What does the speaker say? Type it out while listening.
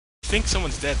think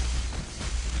someone's dead.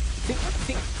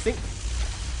 Think.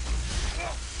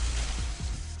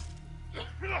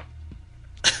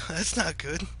 That's not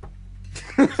good.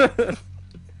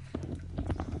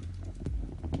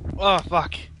 Oh,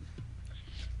 fuck.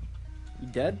 You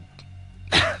dead?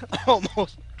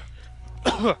 Almost.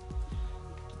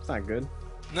 It's not good.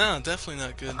 No, definitely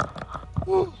not good.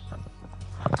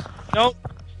 Nope.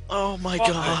 Oh my Fuck.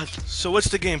 god. So what's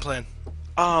the game plan?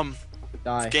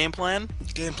 Die. Game plan?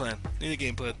 Game plan. Need a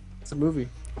game plan. It's a movie.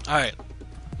 Alright.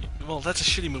 Well, that's a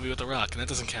shitty movie with The Rock, and that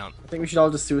doesn't count. I think we should all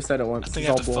just suicide at once. I think It's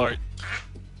I all have to blood.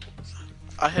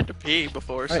 fart. I had to pee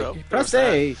before, so. Alright, press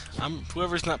A.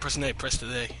 Whoever's not pressing A, press the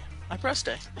A. I pressed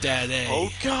A. Daddy. Oh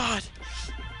god.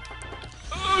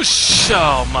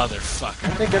 Oh, motherfucker.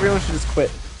 I think everyone should just quit.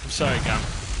 I'm sorry, Gum.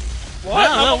 What?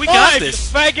 No, I'm we got alive,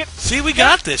 this. you faggot. See, we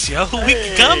got this, yo.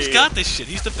 Hey. Gum's got this shit.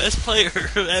 He's the best player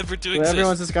ever to But exist.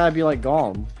 everyone's just gotta be like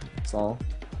GaLm. That's all.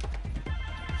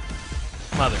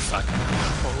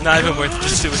 Motherfucker. Not even worth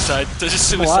just suicide. Just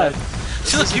suicide. alive.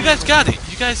 See, look, you guys got it.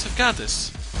 You guys have got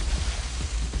this.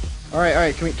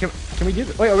 Alright, can we do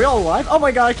this? Wait, are we all alive? Oh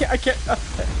my god, I can't, I can't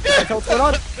tell what's going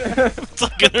on. It's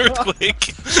like an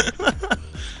earthquake.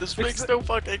 This makes no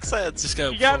fucking sense. Just go.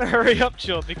 You gotta hurry up,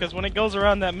 Chill, because when it goes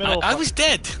around that middle... I was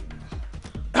dead.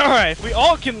 Alright, if we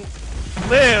all can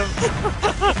live...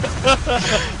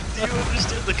 Do you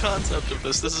understand the concept of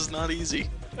this? This is not easy.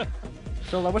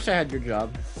 Phil, I wish I had your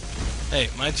job. Hey,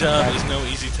 my job is no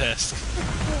easy task.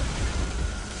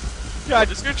 God,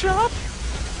 What is your job?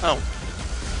 Oh.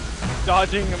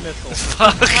 dodging a missile.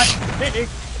 Fuck.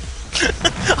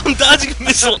 I'm dodging a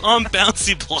missile on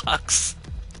bouncy blocks.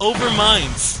 Over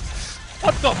mines.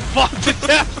 What the fuck just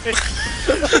happened?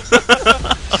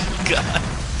 Oh, God.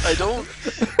 I don't.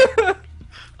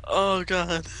 Oh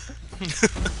god.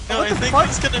 No, I think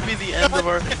it's gonna be the end of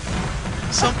our.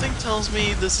 Something tells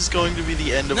me this is going to be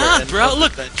the end of our. Nah, bro,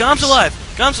 look, Gom's alive.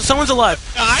 Someone's alive.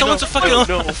 Someone's a fucking No,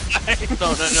 alive.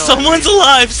 no. Someone's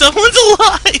alive. Someone's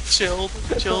alive. Chilled.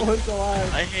 Someone's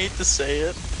alive. I hate to say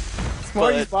it.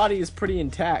 Smarty's but- body is pretty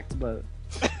intact, but...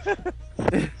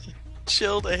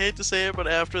 Chilled. I hate to say it, but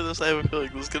after this, I have a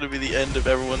feeling this is gonna be the end of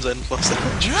everyone's N plus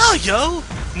energy. Yeah, yo.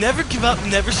 Never give up.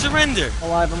 Never surrender. I'm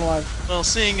alive. Well,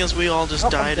 seeing as we all just Oh,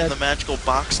 I'm died in dead. the magical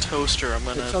box toaster, I'm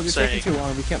Chill, gonna you're say. taking too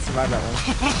long. We can't survive that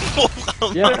one.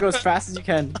 Oh, You have to go as fast as you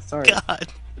can. Sorry. God.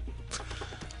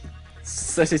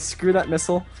 So I say, screw that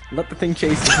missile. Let the thing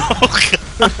chase you. Oh,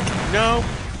 God. No.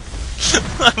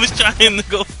 I was trying to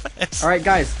go fast. Alright,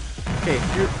 guys. Okay,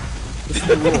 here. This is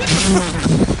the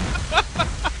rule.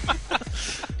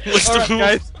 What's the Alright, rule?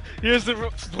 guys, here's the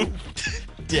rule.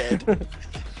 Dead.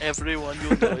 Everyone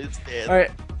you'll know is dead.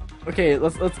 Alright. Okay,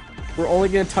 let's. We're only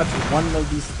gonna touch one of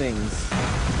these things.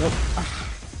 Nope.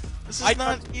 This is I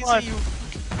not touched easy. one. You.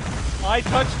 I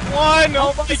touched one!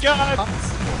 Oh my god!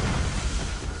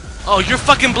 Oh, your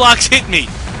fucking blocks hit me,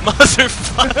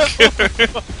 motherfucker.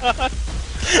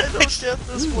 I don't get this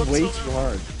This is whatsoever. way too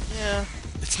hard. Yeah.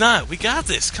 It's not. We got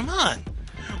this. Come on.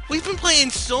 We've been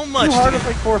playing so much. Too hard dude. with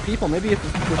like 4 people. Maybe if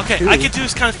with Okay, 2. I can do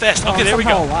this kind of fast. Oh, Okay, I'm there we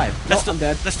somehow go. alive. That's No, the I'm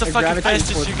dead. that's the I fucking gravitated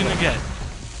fastest towards you're the gonna wall.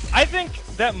 get. I think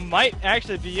that might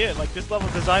actually be it. Like, this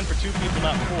level's designed for 2 people,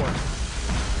 not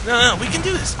 4. No, we can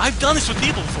do this. I've done this with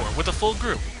people before, with a full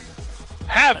group.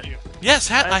 Have you?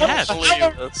 Yes, I have. don't What are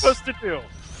we that's- supposed to do?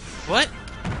 What?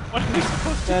 What are we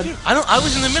supposed Dead. to do? I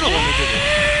was in the middle when we did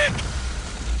it.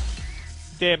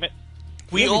 Damn it.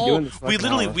 We We've been all, doing this for we like an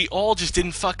literally, hour. we all just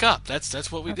didn't fuck up.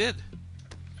 That's what we did.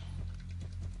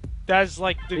 That's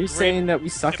like the Are you great... saying that we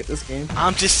suck at this game?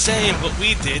 I'm just saying what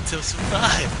we did to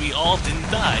survive. We all didn't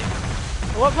die.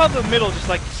 I love how the middle just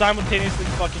like simultaneously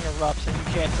fucking erupts and you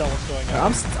can't tell what's going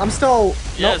on. I'm still.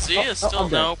 Yeah, no, Z oh, is oh, still I'm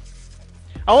dead. no.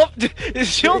 I love the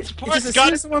shield's It's part just as got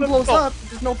soon as someone blows up,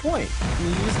 there's no point. I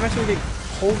mean, you just eventually get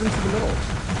pulled into the middle.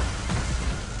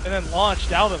 and then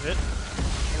launched out of it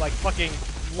at, like fucking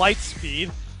light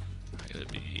speed.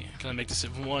 Gonna make this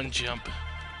in one jump.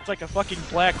 It's like a fucking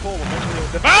black hole. Eventually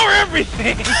it'll devour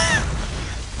everything.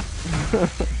 That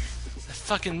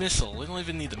fucking missile. We don't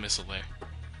even need the missile there.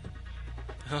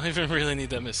 I don't even really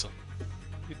need that missile.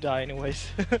 You die anyways.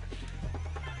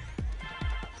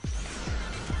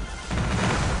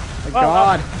 My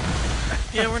God.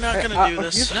 Yeah, we're not gonna do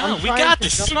this. No, I'm we trying got to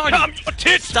this. jump- Smarty. Come your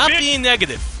tits, Stop bitch! being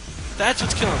negative. That's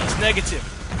what's killing us. Negative.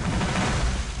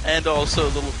 And also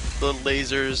the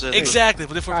lasers and Exactly.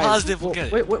 But if we're Guys, positive, we'll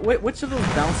get it. wait, which of those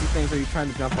bouncy things are you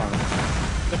trying to jump on?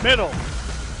 The middle.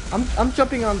 I'm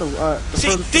jumping on the See,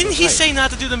 furthest to didn't the he right. say not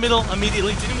to do the middle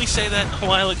immediately? Didn't we say that a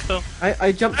while ago?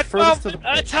 I jumped furthest to the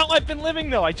right. That's how I've been living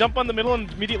though. I jump on the middle and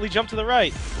immediately jump to the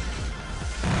right.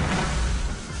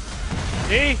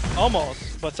 See?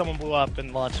 Almost. but someone blew up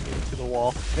and launched me into the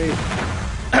wall. Hey,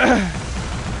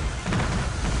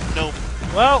 Nope.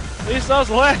 Well, at least I was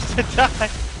the last to die.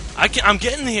 I'm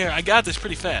getting here. I got this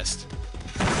pretty fast.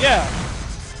 Yeah.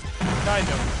 Kind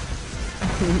of.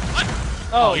 What?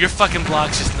 Oh, your fucking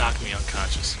blocks just knocked me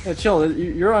unconscious. yeah, chill.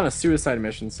 You're on a suicide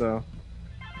mission, so.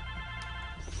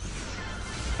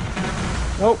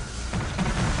 Nope.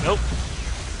 Nope.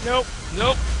 Nope.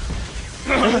 Nope.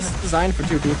 This is designed for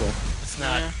 2 people. It's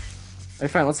not. Yeah. Hey,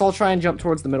 fine. Let's all try and jump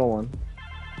towards the middle one.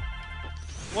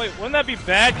 Wait, wouldn't that be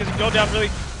bad? Because you go down really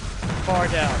far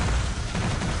down.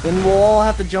 Then we'll all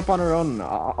have to jump on our own.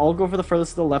 I'll go for the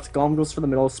furthest to the left. GaLm goes for the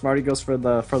middle. Smarty goes for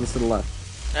the furthest to the left.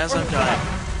 As I'm dying.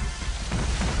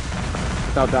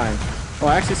 Without dying. Oh,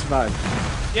 I actually survived.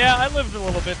 Yeah, I lived a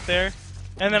little bit there.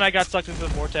 And then I got sucked into the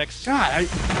vortex. God, I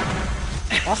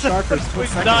lost dark for a split We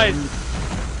second. died.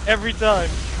 Every time.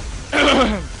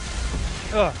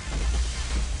 Ugh.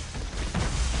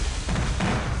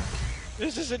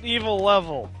 This is an evil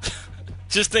level.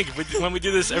 Just think, when we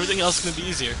do this, everything else is gonna be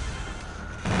easier.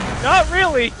 Not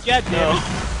really. God damn it.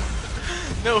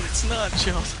 No, it's not,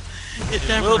 Joe. It It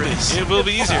never will be. is. It will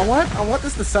be I easier. want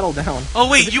this to settle down. Oh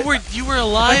wait, you were I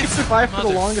alive. can survive for the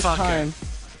longest Motherfucker. time.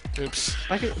 Oops.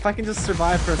 If I can just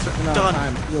survive for a certain amount Done. of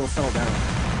time, it'll settle down.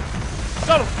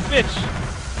 Son of a bitch.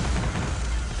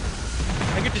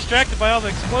 I get distracted by all the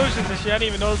explosions and shit. I didn't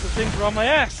even notice the things were on my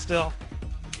ass still.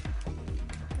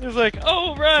 It was like,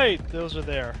 oh right, those are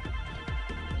there.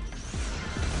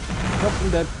 Nope, I'm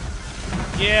dead.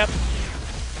 Yep.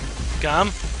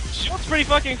 GaLm. Shoots pretty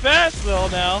fucking fast though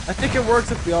now. I think it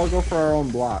works if we all go for our own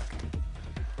block.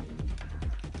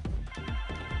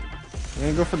 I'm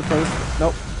gonna go for the first.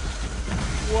 Nope.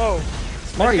 Whoa.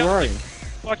 Smarty, where are you?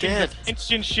 Fucking Dead.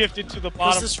 instant shifted to the What's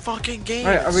bottom. this fucking game?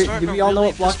 Alright, It's did starting we to all know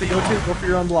really what block to piss go me to? off. Go for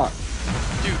your own block.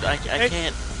 Dude, I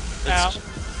can't. Ow. It's,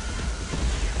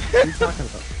 What are you talking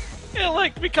about? It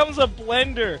like becomes a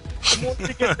blender. The more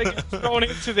you get things thrown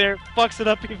into there, fucks it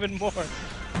up even more.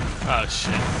 Oh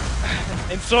shit.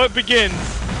 And so it begins.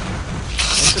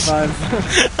 I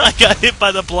survived. I got hit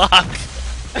by the block.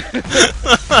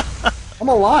 I'm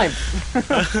alive.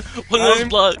 One of those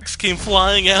blocks came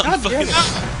flying out and God damn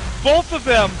fucking. it. Both of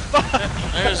them.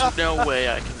 there's no way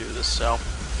I can do this, Sal.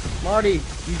 Marty,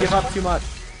 you give up too much.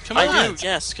 Come on. I do,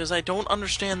 yes, because I don't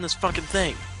understand this fucking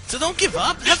thing. So don't give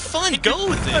up. Have fun. Go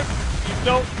with it. You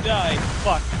don't die.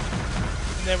 Fuck.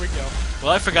 And there we go.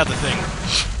 Well, I forgot the thing.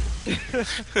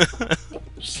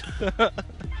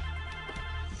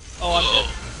 Oh, I'm dead.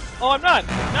 Oh, I'm not.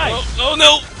 Nice. Oh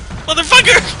no,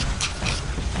 motherfucker!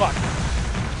 Fuck.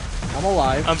 I'm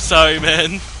alive. I'm sorry,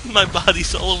 man. My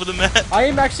body's all over the map. I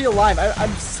am actually alive.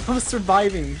 I'm so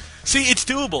surviving. See, it's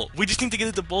doable. We just need to get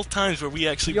it to both times where we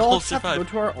actually We all both just have to go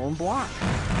survive. to our own block.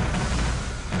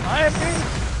 I am me.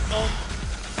 Oh,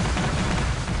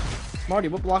 Marty,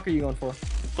 what block are you going for?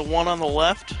 The one on the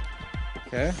left?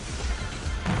 Okay.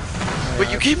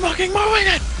 But you keep mucking my way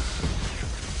then!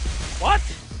 what?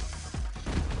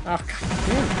 Oh, god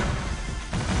damn.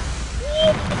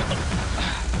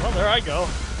 Well, there I go.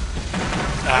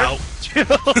 Ow.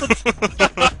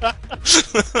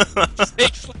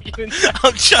 Snakes like an insect.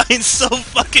 I'm trying so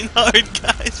fucking hard,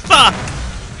 guys. Fuck!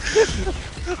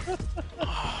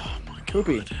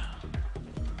 Poopy.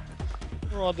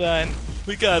 We're all done.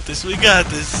 We got this. We got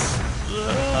this.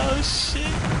 Oh shit.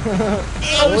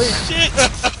 Oh shit.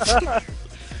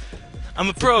 I'm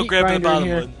a pro Meat grabbing the grinder bottom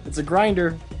here. one. It's a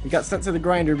grinder. We got sent to the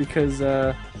grinder because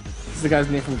this is the guy's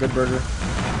name from Good Burger.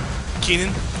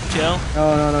 Keenan? Kel?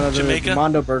 No, the Jamaica?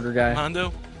 Mondo Burger guy.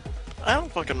 Hondo? I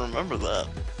don't fucking remember that.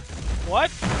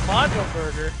 What? Mondo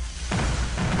Burger.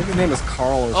 I think his name is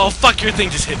Carl or Oh something. fuck, your thing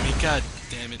just hit me. God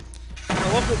damn it.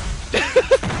 I love it. Yeah, I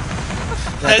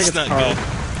think That's it's not Carl. good.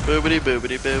 Boobity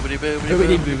boobity boobity boobity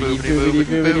Boobity, boobity boobity, boobity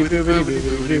boobity, boobity boobity,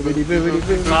 boobity boobity, boobity,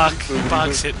 boobity. Fuck.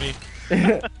 Box hit me.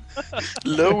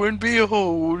 Lo and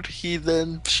behold, he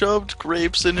then shoved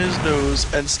grapes in his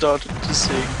nose and started to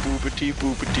sing boobity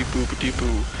boobity boobity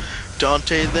boo.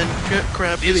 Dante then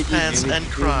grabbed his pants and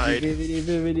cried. Boobity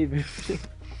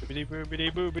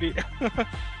boobity boobity.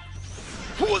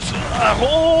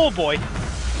 Oh boy.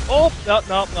 Oh, no.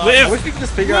 Live. I wish we could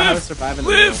just figure out how to survive in the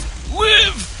world.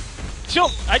 Live! Chill.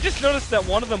 I just noticed that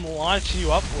one of them launched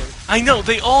you upward. I know,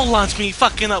 they all launch me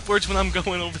fucking upwards when I'm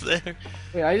going over there.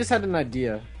 Wait, I just had an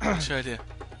idea. What's your idea?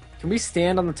 Can we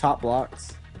stand on the top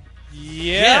blocks?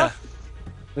 Yeah.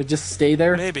 Like just stay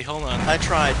there? Maybe, hold on. I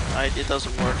tried. It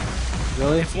doesn't work.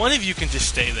 Really? If one of you can just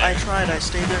stay there. I tried. I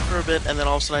stayed there for a bit, and then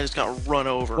all of a sudden I just got run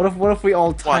over. What if we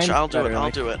all Watch, timed I'll do it. better, I'll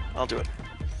like- do it. I'll do it.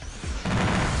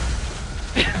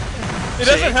 It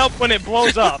doesn't help when it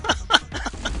blows up.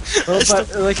 Well,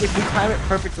 but like if we climb it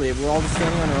perfectly, if we're all just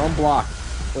standing on our own block,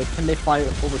 like can they fly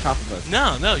over top of us?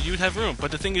 No, you would have room.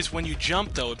 But the thing is, when you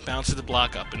jump, though, it bounces the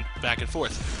block up and back and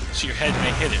forth, so your head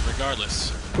may hit it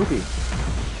regardless. Poopy.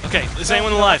 Okay, is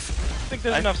anyone alive? I think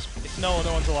there's enough space. No,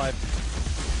 no one's alive.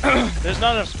 There's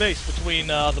not enough space between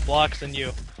the blocks and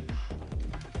you.